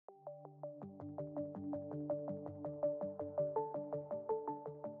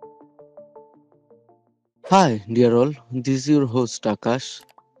Hi, dear all, this is your host Akash.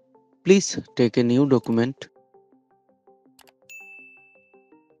 Please take a new document.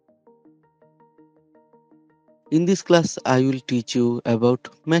 In this class, I will teach you about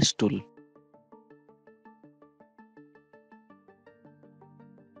mesh tool.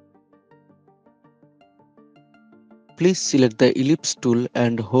 Please select the ellipse tool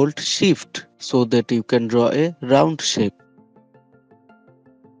and hold shift so that you can draw a round shape.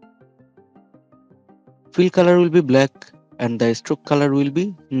 Fill color will be black and the stroke color will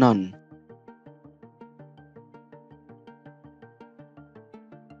be none.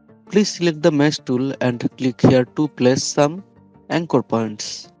 Please select the mesh tool and click here to place some anchor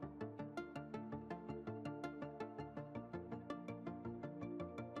points.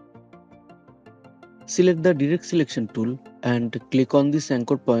 Select the direct selection tool and click on this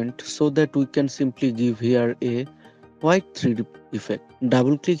anchor point so that we can simply give here a white 3D effect.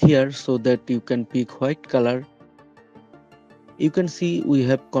 Double click here so that you can pick white color. You can see we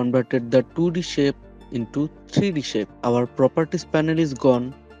have converted the 2D shape into 3D shape. Our properties panel is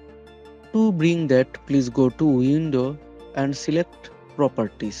gone. To bring that, please go to window and select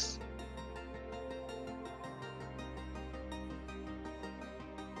properties.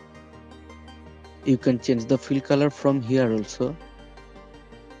 You can change the fill color from here also.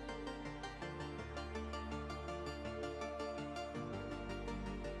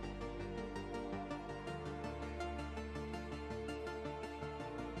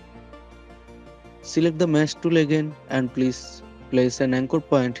 Select the mesh tool again and please place an anchor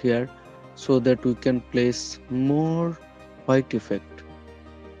point here so that we can place more white effect.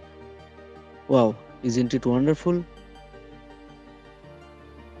 Wow, isn't it wonderful?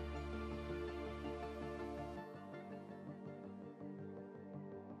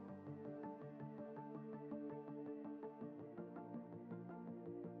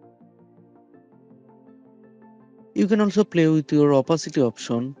 You can also play with your opacity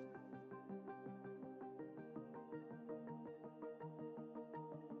option.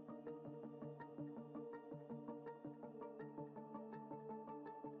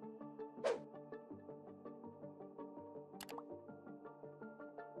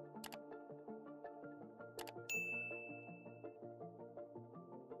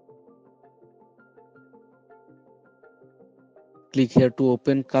 Click here to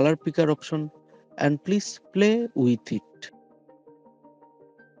open color picker option and please play with it.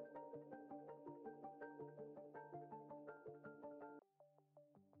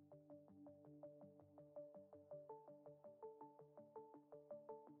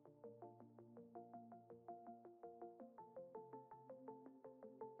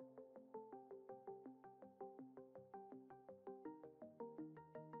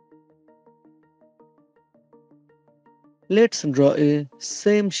 Let's draw a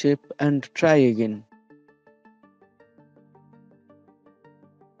same shape and try again.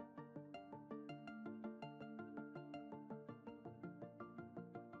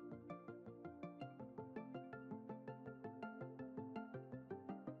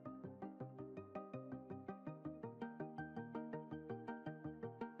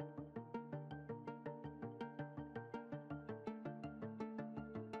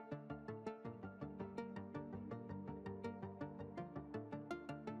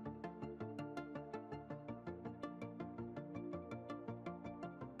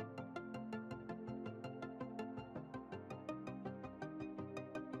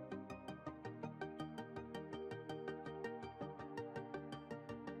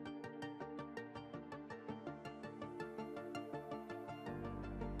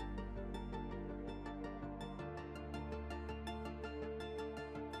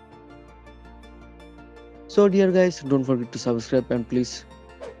 So dear guys, don't forget to subscribe and please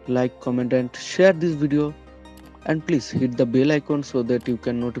like, comment and share this video, and please hit the bell icon so that you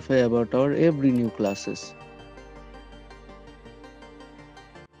can notify about our every new classes.